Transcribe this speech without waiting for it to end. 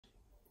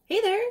Hey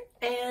there,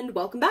 and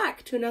welcome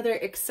back to another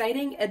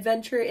exciting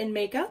adventure in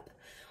makeup.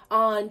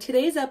 On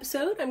today's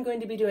episode, I'm going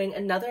to be doing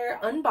another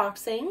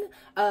unboxing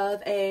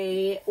of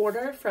a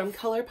order from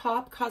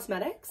ColourPop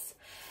Cosmetics.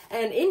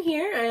 And in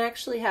here, I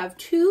actually have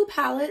two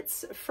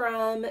palettes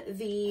from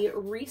the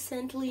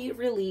recently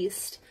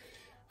released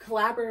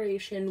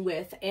collaboration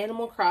with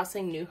Animal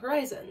Crossing New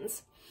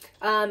Horizons.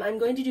 I'm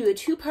going to do a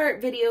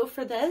two-part video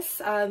for this.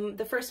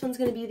 The first one's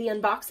going to be the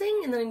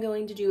unboxing, and then I'm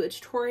going to do a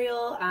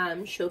tutorial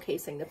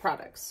showcasing the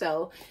products.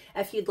 So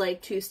if you'd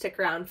like to stick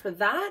around for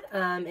that,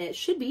 it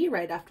should be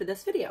right after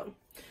this video.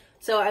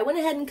 So I went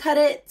ahead and cut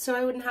it so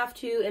I wouldn't have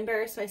to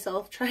embarrass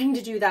myself trying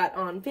to do that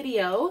on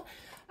video.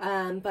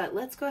 But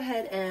let's go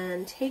ahead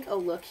and take a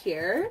look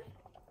here.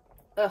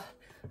 Ugh.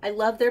 I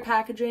love their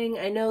packaging.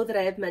 I know that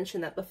I have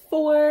mentioned that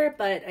before,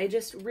 but I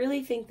just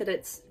really think that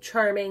it's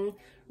charming.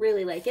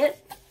 Really like it.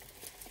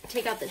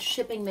 Take out the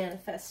shipping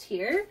manifest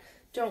here.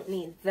 Don't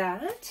need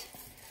that.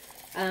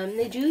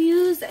 They do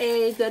use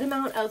a good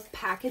amount of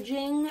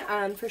packaging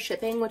for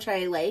shipping, which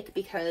I like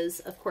because,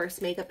 of course,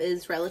 makeup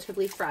is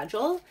relatively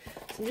fragile.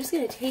 So I'm just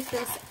going to take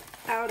this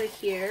out of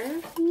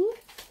here. Ooh,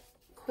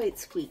 quite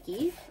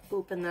squeaky.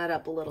 Open that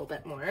up a little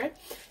bit more.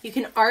 You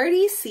can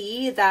already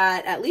see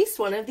that at least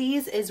one of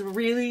these is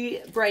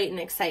really bright and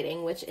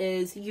exciting, which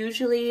is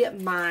usually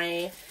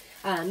my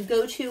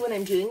go-to when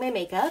I'm doing my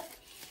makeup.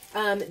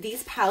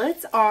 These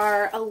palettes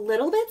are a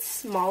little bit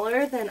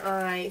smaller than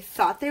I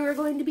thought they were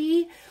going to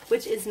be,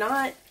 which is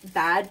not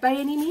bad by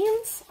any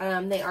means.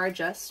 They are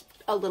just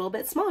a little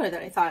bit smaller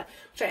than I thought,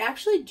 which I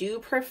actually do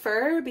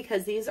prefer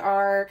because these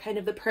are kind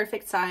of the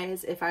perfect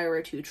size if I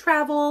were to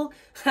travel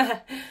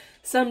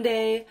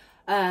someday,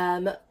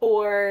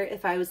 or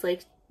if I was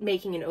like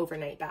making an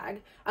overnight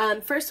bag.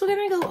 First, we're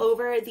gonna go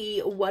over the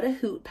What a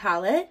Hoot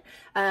palette.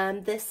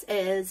 This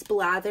is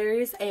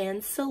Blathers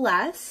and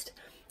Celeste.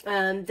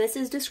 This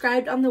is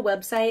described on the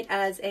website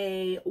as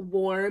a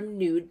warm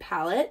nude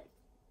palette.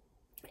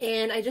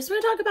 And I just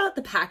want to talk about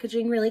the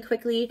packaging really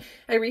quickly.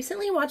 I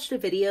recently watched a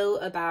video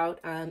about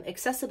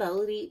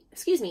accessibility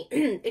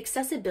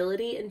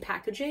in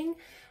packaging.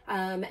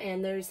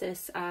 And there's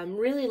this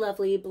really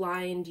lovely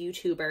blind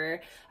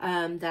YouTuber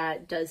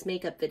that does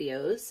makeup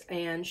videos,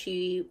 and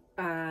she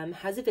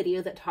has a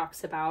video that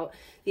talks about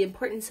the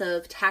importance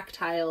of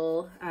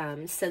tactile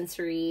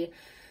sensory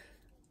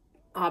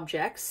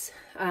objects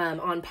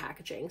on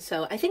packaging.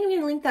 So I think I'm going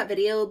to link that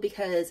video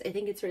because I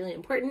think it's really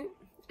important,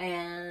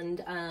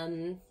 and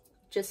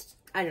just,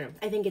 I don't know,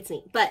 I think it's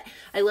neat. But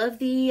I love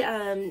the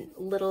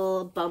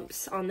little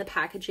bumps on the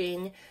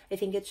packaging. I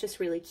think it's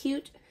just really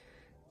cute,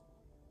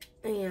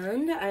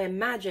 and I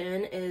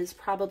imagine is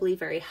probably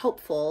very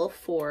helpful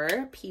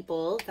for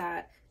people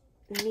that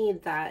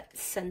need that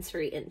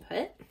sensory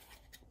input.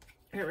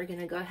 And we're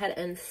gonna go ahead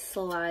and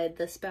slide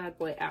this bad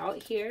boy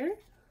out here.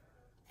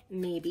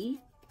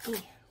 Maybe.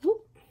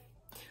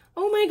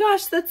 Oh my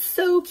gosh, that's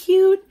so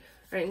cute.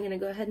 All right, I'm gonna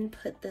go ahead and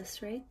put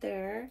this right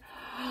there.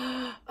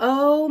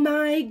 Oh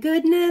my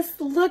goodness,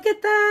 look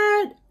at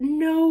that.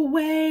 No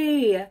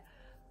way. All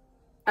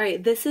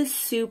right, this is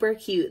super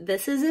cute.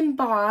 This is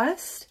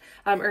embossed,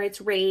 or it's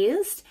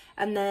raised,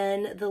 and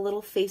then the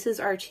little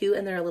faces are too,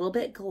 and they're a little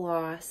bit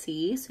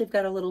glossy. So we've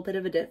got a little bit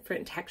of a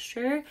different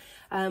texture,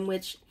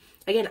 which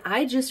again,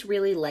 I just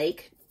really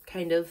like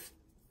kind of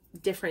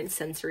different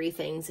sensory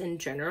things in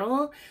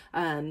general.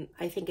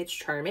 I think it's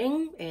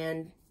charming,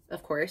 and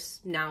of course,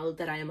 now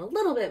that I am a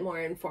little bit more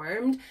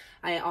informed,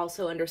 I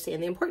also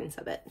understand the importance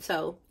of it.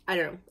 So I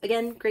don't know.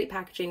 Again, great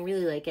packaging,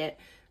 really like it.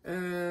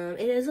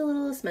 It is a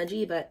little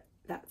smudgy, but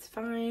that's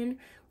fine.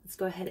 Let's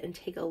go ahead and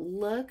take a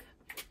look.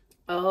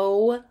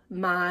 Oh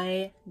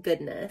my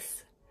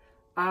goodness.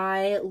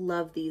 I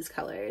love these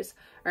colors.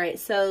 All right,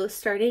 so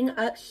starting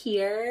up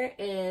here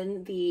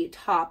in the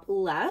top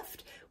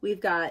left, we've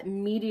got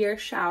Meteor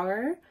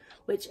Shower,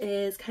 which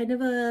is kind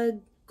of a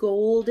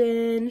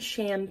golden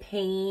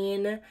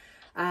champagne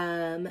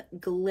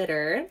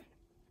glitter.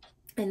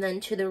 And then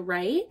to the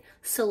right,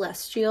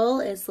 Celestial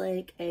is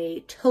like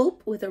a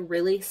taupe with a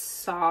really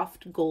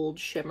soft gold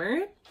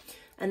shimmer.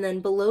 And then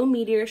below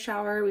Meteor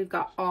Shower, we've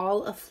got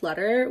All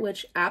Aflutter,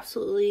 which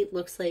absolutely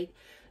looks like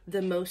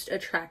the most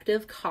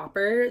attractive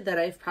copper that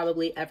I've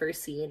probably ever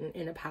seen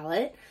in a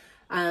palette.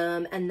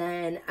 And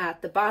then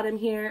at the bottom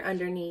here,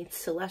 underneath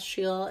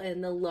Celestial,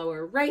 in the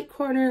lower right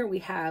corner, we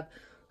have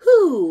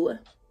Who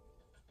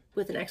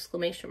with an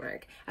exclamation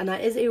mark. And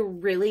that is a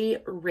really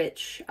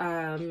rich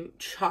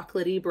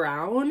chocolatey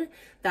brown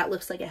that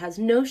looks like it has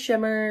no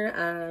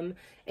shimmer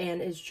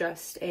and is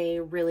just a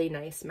really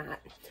nice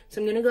matte. So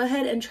I'm going to go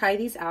ahead and try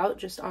these out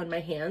just on my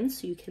hands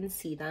so you can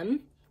see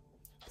them.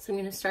 So I'm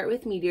going to start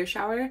with Meteor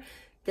Shower.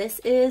 This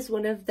is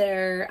one of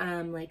their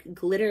like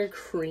glitter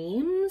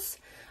creams.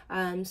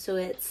 So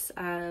it's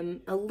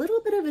a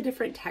little bit of a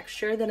different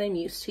texture than I'm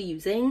used to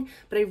using,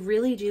 but I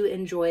really do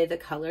enjoy the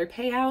color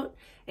payout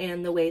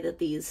and the way that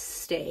these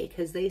stay,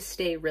 because they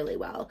stay really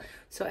well.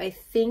 So I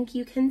think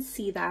you can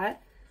see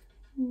that.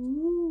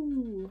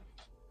 Ooh.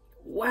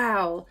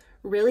 Wow,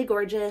 really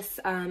gorgeous.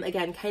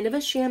 Again, kind of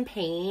a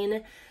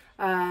champagne.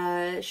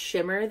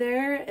 shimmer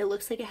there. It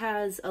looks like it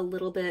has a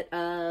little bit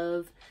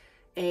of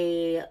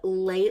a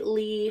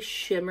lightly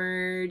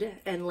shimmered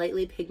and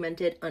lightly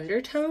pigmented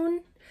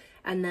undertone,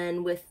 and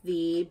then with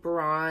the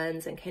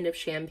bronze and kind of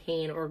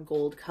champagne or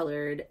gold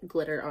colored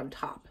glitter on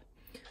top.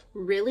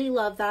 Really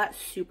love that.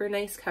 Super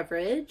nice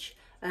coverage.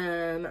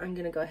 I'm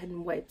gonna go ahead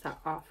and wipe that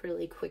off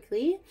really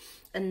quickly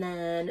and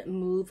then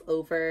move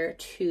over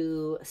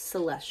to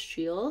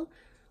Celestial.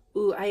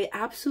 Ooh, I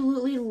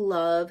absolutely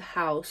love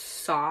how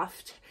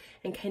soft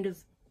and kind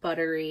of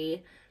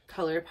buttery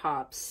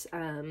ColourPop's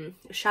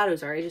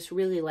shadows are. I just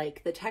really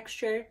like the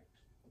texture.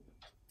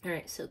 All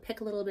right, so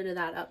pick a little bit of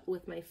that up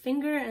with my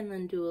finger and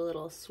then do a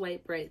little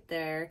swipe right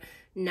there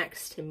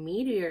next to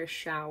Meteor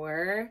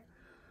Shower.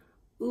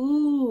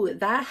 Ooh,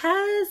 that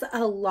has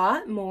a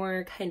lot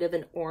more kind of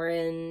an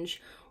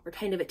orange or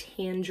kind of a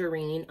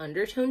tangerine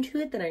undertone to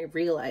it than I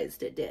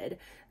realized it did.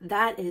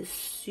 That is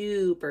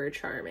super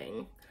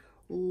charming.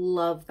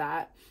 Love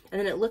that. And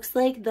then it looks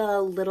like the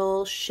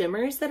little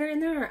shimmers that are in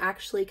there are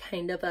actually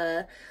kind of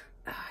a,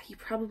 you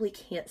probably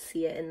can't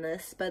see it in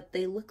this, but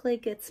they look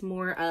like it's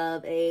more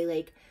of a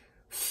like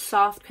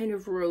soft kind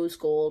of rose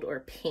gold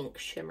or pink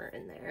shimmer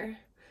in there.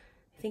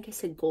 I think I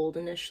said gold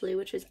initially,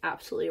 which is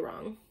absolutely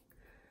wrong.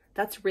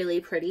 That's really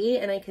pretty,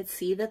 and I could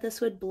see that this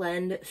would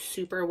blend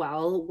super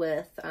well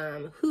with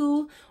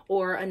Who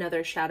or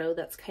another shadow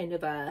that's kind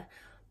of a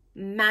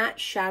matte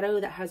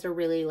shadow that has a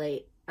really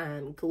light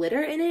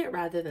glitter in it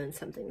rather than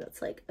something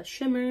that's like a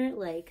shimmer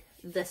like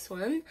this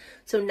one.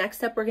 So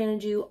next up we're going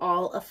to do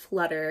All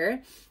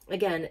Aflutter.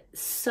 Again,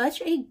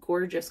 such a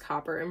gorgeous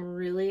copper. I'm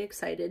really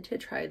excited to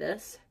try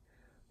this.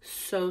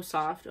 So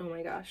soft. Oh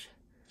my gosh.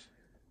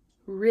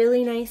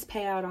 Really nice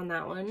payout on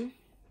that one.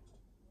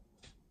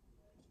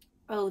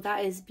 Oh,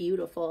 that is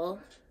beautiful.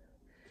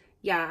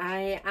 Yeah,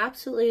 I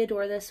absolutely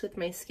adore this with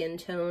my skin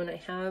tone. I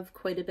have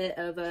quite a bit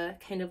of a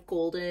kind of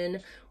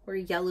golden or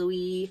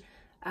yellowy,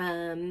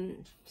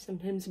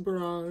 sometimes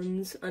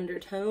bronze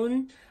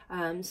undertone.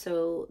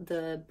 So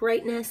the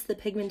brightness, the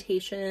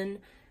pigmentation,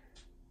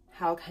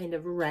 how kind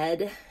of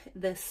red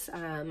this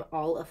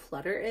All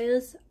Aflutter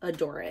is,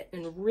 adore it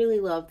and really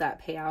love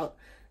that payout.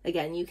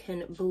 Again, you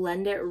can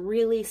blend it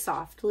really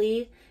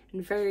softly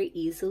and very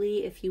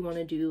easily if you want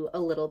to do a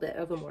little bit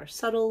of a more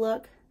subtle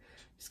look.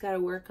 Just got to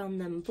work on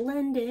them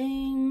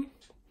blending.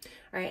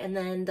 All right, and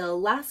then the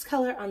last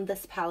color on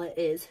this palette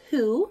is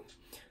Who.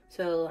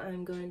 So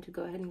I'm going to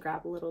go ahead and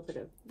grab a little bit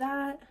of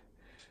that.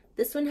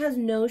 This one has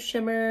no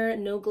shimmer,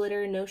 no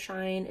glitter, no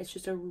shine. It's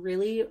just a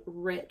really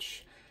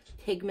rich,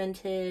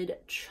 pigmented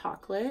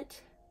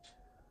chocolate.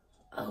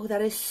 Oh,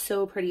 that is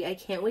so pretty. I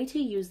can't wait to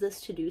use this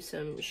to do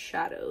some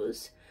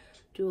shadows.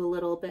 Do a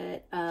little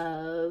bit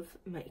of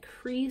my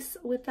crease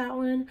with that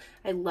one.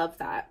 I love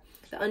that.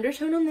 The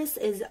undertone on this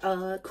is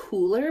a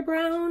cooler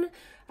brown,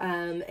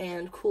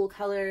 and cool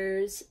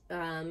colors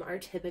are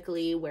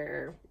typically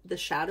where the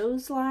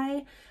shadows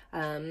lie.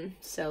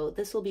 So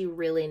this will be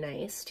really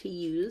nice to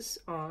use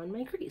on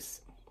my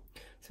crease.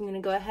 So I'm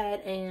gonna go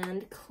ahead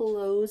and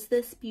close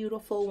this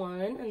beautiful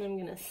one, and I'm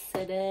gonna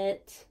sit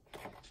it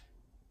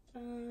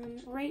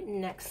right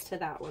next to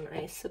that one,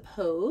 I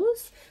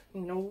suppose.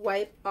 I'm gonna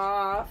wipe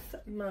off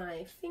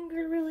my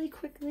finger really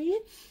quickly,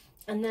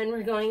 and then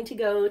we're going to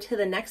go to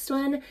the next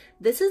one.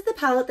 This is the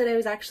palette that I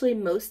was actually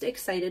most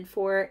excited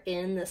for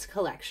in this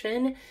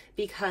collection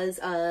because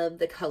of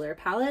the color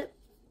palette.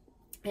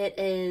 It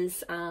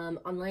is,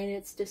 online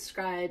it's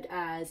described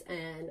as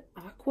an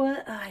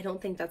aqua, I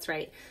don't think that's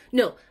right.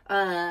 No,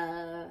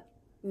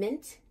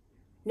 mint?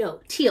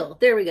 No, teal.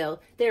 There we go.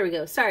 There we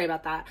go. Sorry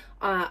about that.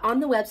 On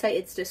the website,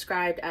 it's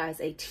described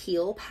as a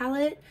teal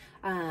palette,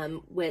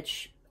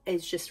 which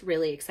is just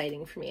really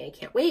exciting for me. I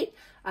can't wait.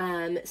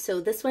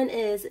 So this one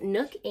is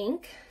Nook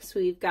Ink. So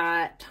we've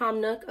got Tom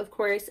Nook, of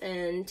course,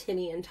 and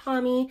Timmy and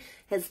Tommy,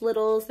 his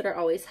littles that are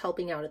always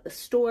helping out at the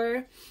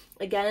store.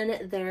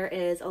 Again, there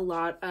is a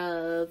lot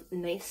of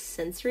nice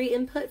sensory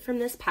input from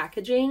this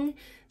packaging.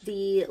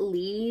 The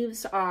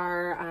leaves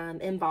are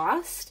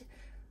embossed,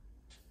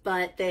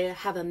 but they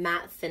have a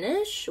matte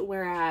finish,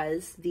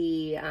 whereas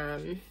the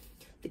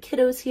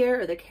kiddos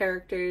here, or the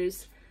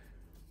characters,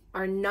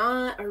 are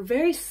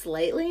very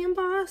slightly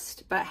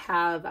embossed, but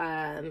have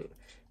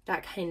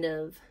that kind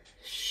of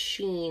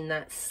sheen,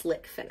 that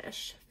slick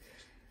finish.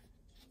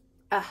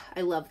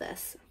 I love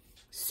this.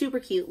 Super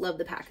cute, love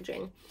the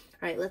packaging.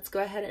 All right, let's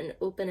go ahead and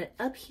open it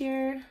up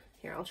here.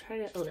 Here, I'll try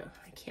to, oh no,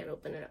 I can't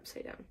open it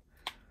upside down.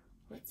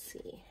 Let's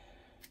see.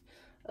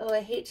 Oh,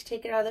 I hate to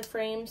take it out of the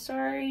frame,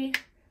 sorry.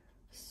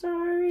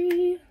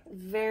 Sorry.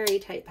 Very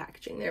tight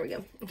packaging. There we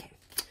go. Okay.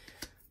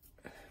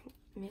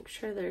 Make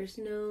sure there's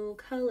no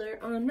color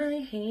on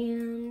my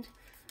hand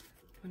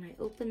when I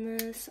open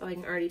this. Oh, I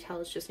can already tell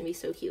it's just gonna be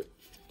so cute.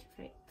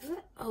 All right.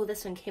 Oh,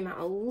 this one came out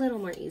a little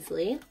more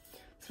easily.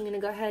 So I'm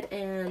gonna go ahead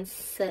and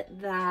set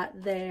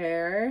that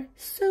there.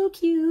 So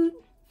cute.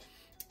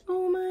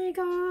 Oh my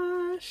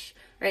gosh.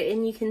 All right,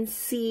 and you can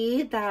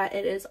see that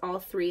it is all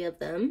three of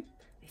them,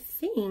 I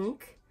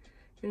think.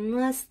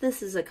 Unless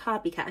this is a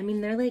copycat. I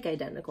mean, they're like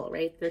identical,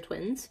 right? They're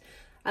twins.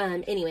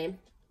 Anyway,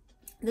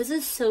 This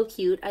is so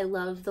cute. I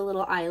love the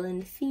little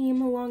island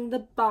theme along the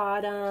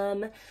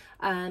bottom.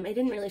 I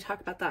didn't really talk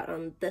about that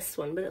on this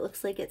one, but it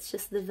looks like it's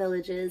just the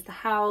villages, the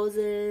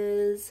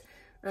houses.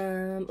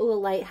 Oh, a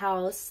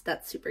lighthouse.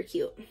 That's super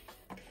cute.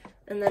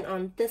 And then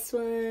on this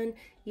one,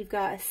 you've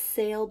got a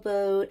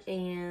sailboat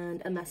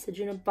and a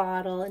message in a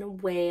bottle and a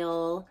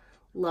whale.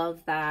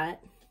 Love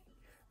that.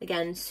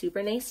 Again,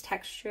 super nice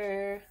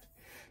texture.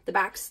 The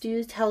backs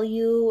do tell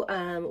you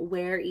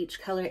where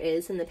each color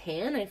is in the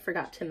pan. I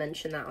forgot to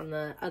mention that on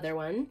the other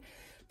one.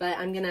 But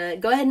I'm going to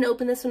go ahead and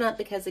open this one up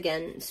because,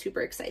 again,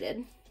 super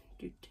excited.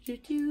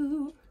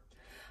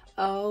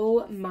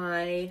 Oh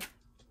my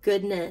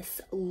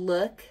goodness.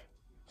 Look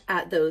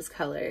at those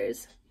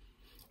colors.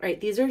 All right,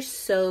 these are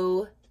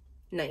so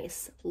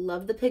nice.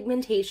 Love the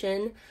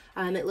pigmentation.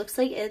 It looks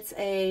like it's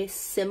a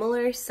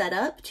similar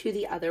setup to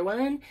the other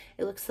one.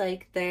 It looks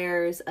like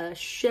there's a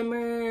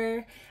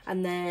shimmer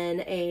and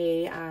then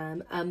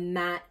a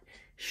matte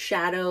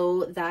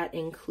shadow that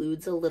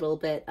includes a little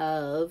bit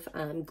of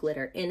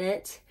glitter in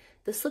it.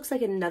 This looks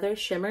like another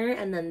shimmer,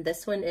 and then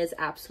this one is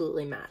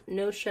absolutely matte.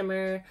 No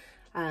shimmer,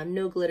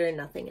 no glitter,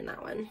 nothing in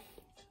that one.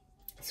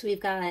 So we've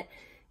got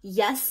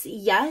Yes,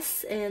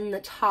 Yes in the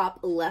top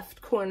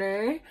left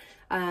corner,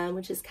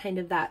 which is kind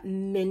of that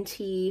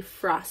minty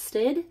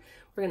frosted.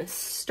 We're going to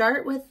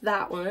start with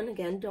that one.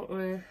 Again, don't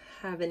want to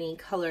have any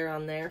color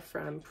on there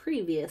from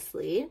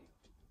previously.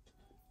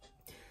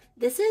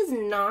 This is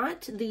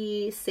not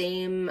the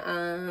same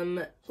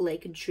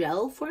like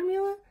gel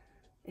formula.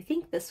 I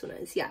think this one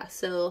is, yeah.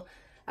 So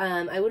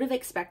I would have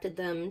expected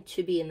them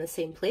to be in the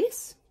same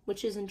place,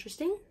 which is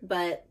interesting,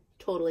 but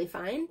totally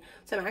fine.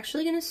 So I'm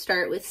actually going to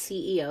start with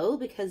CEO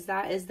because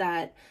that is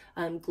that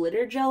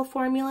glitter gel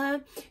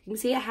formula. You can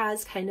see it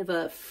has kind of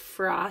a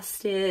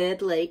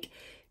frosted, like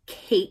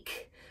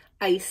cake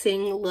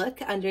icing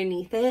look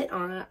underneath it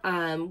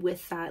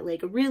with that like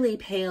really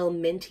pale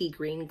minty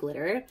green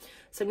glitter.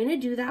 So I'm going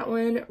to do that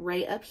one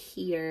right up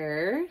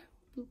here.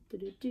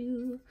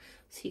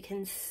 So you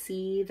can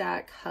see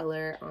that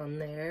color on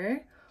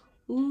there.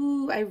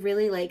 Ooh, I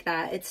really like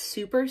that. It's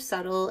super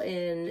subtle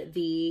in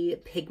the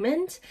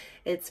pigment.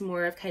 It's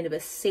more of kind of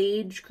a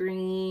sage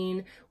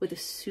green with a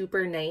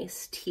super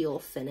nice teal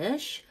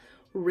finish.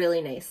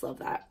 Really nice, love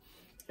that.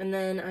 And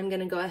then I'm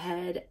gonna go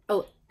ahead,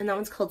 oh, and that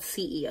one's called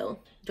CEO.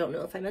 Don't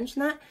know if I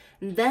mentioned that.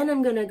 And then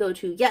I'm gonna go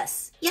to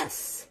Yes,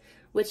 Yes,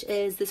 which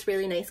is this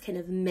really nice kind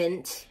of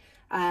mint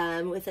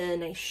with a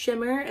nice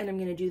shimmer. And I'm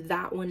gonna do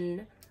that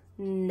one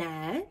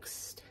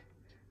next,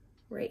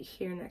 right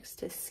here next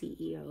to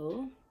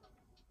CEO.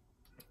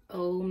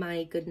 Oh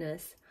my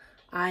goodness.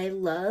 I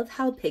love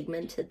how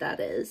pigmented that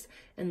is.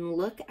 And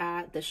look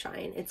at the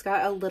shine. It's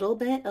got a little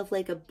bit of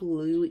like a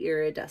blue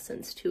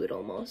iridescence to it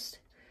almost.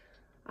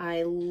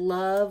 I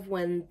love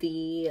when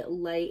the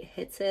light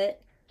hits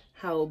it,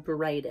 how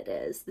bright it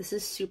is. This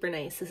is super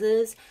nice. This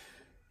is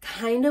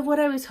kind of what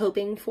I was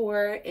hoping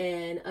for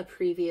in a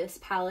previous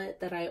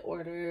palette that I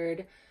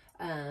ordered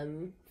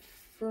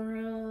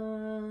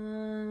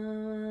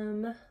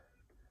from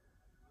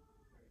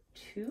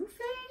Too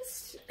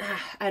Faced?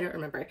 I don't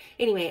remember.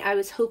 Anyway, I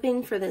was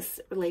hoping for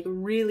this like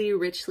really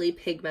richly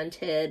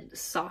pigmented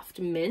soft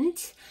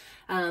mint,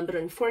 but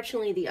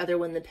unfortunately the other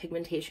one, the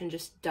pigmentation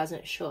just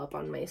doesn't show up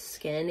on my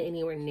skin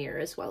anywhere near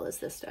as well as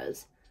this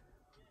does.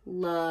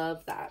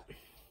 Love that.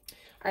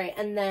 All right,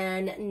 and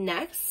then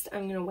next,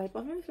 I'm gonna wipe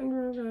off my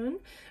finger again.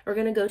 We're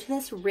gonna go to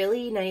this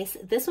really nice,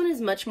 this one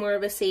is much more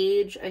of a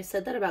sage. I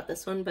said that about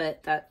this one,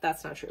 but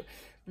that's not true.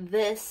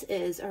 This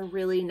is a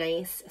really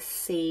nice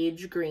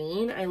sage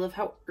green. I love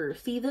how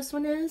earthy this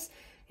one is.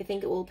 I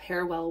think it will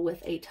pair well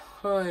with a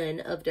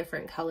ton of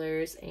different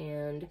colors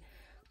and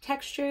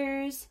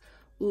textures.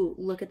 Ooh,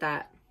 look at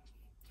that.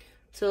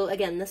 So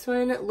again, this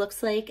one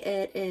looks like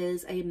it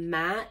is a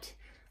matte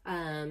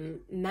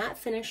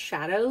finish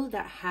shadow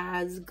that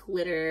has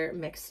glitter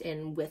mixed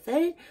in with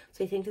it.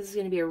 So I think this is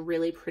going to be a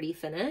really pretty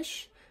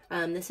finish.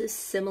 This is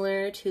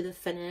similar to the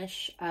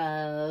finish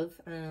of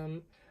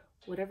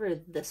whatever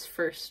this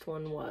first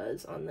one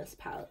was on this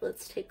palette.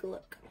 Let's take a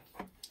look.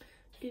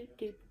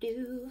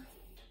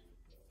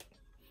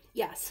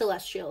 Yeah,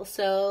 Celestial.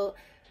 So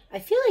I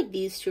feel like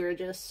these two are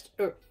just,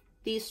 or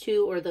these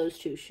two or those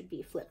two should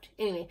be flipped.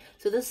 Anyway,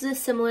 so this is a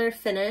similar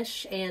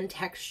finish and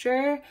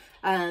texture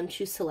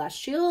to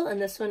Celestial,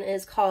 and this one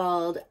is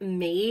called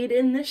Made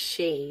in the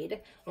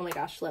Shade. Oh my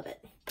gosh, love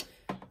it.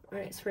 All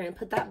right, so we're gonna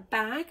put that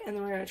back, and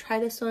then we're gonna try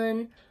this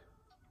one.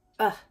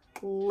 Ugh,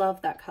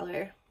 love that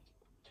color.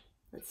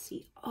 Let's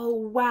see. Oh,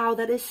 wow,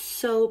 that is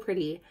so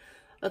pretty.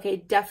 Okay,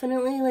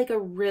 definitely like a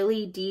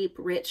really deep,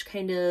 rich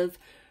kind of,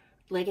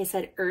 like I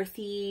said,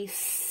 earthy,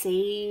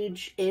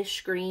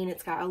 sage-ish green.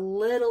 It's got a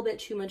little bit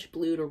too much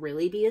blue to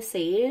really be a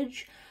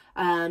sage.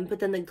 But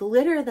then the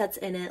glitter that's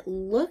in it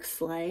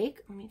looks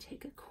like, let me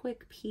take a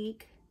quick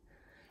peek.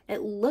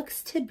 It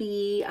looks to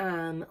be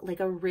like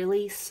a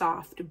really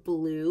soft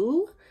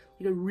blue,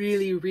 like a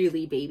really,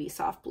 really baby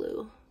soft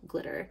blue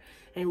glitter.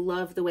 I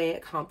love the way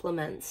it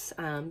complements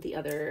the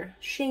other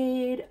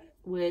shade,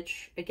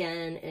 which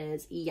again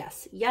is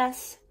Yes,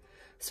 Yes.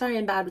 Sorry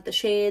I'm bad with the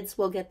shades.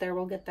 We'll get there,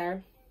 we'll get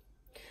there.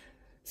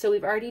 So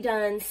we've already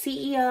done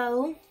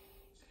CEO,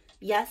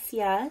 Yes,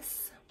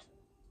 Yes,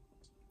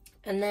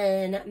 and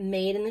then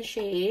Made in the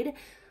Shade.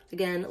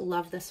 Again,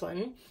 love this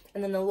one.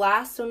 And then the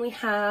last one we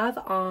have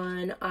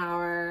on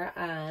our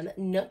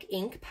Nook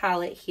Ink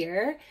palette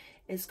here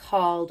is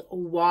called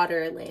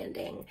Water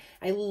Landing.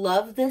 I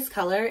love this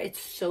color.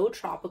 It's so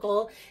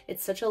tropical.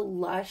 It's such a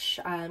lush,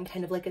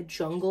 kind of like a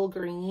jungle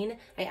green.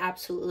 I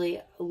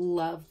absolutely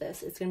love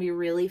this. It's gonna be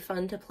really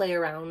fun to play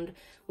around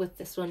with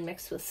this one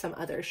mixed with some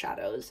other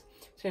shadows.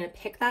 So I'm gonna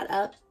pick that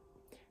up.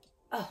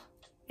 Oh,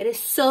 it is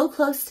so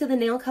close to the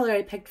nail color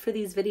I picked for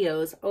these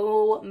videos.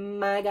 Oh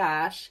my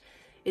gosh.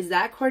 Is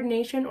that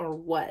coordination or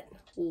what?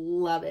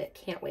 Love it.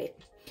 Can't wait.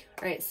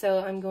 All right, so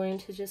I'm going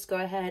to just go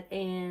ahead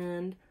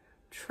and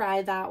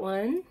try that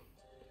one.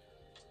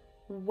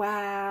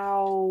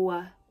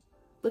 Wow.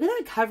 Look at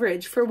that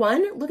coverage. For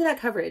one, look at that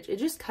coverage. It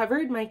just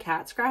covered my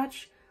cat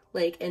scratch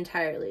like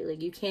entirely.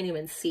 Like you can't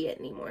even see it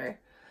anymore.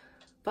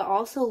 But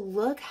also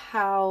look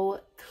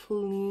how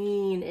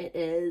clean it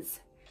is.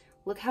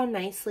 Look how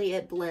nicely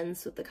it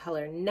blends with the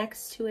color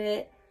next to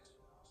it.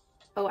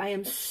 Oh, I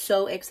am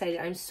so excited.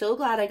 I'm so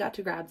glad I got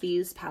to grab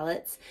these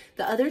palettes.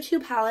 The other two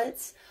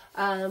palettes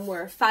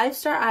were 5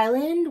 Star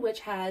Island,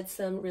 which had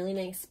some really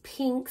nice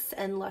pinks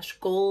and lush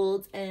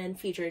golds and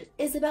featured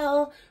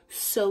Isabel.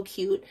 So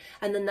cute.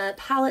 And then the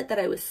palette that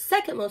I was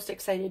second most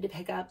excited to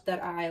pick up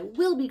that I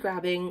will be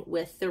grabbing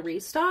with the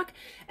restock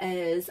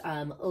is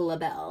La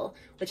Belle,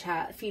 which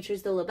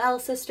features the La Belle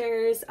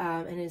sisters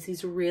and is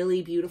these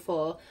really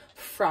beautiful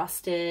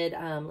frosted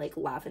like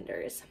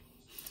lavenders.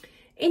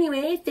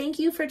 Anyway, thank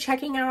you for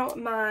checking out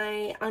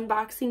my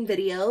unboxing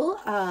video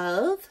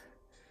of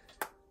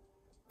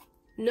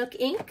Nook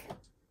Ink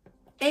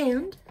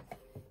and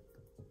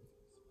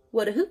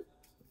What a Hoot.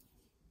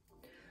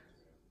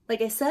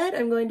 Like I said,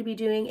 I'm going to be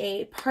doing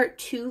a part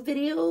 2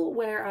 video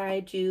where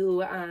I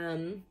do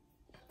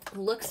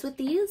looks with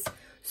these.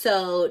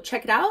 So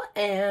check it out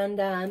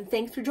and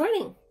thanks for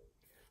joining.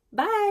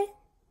 Bye.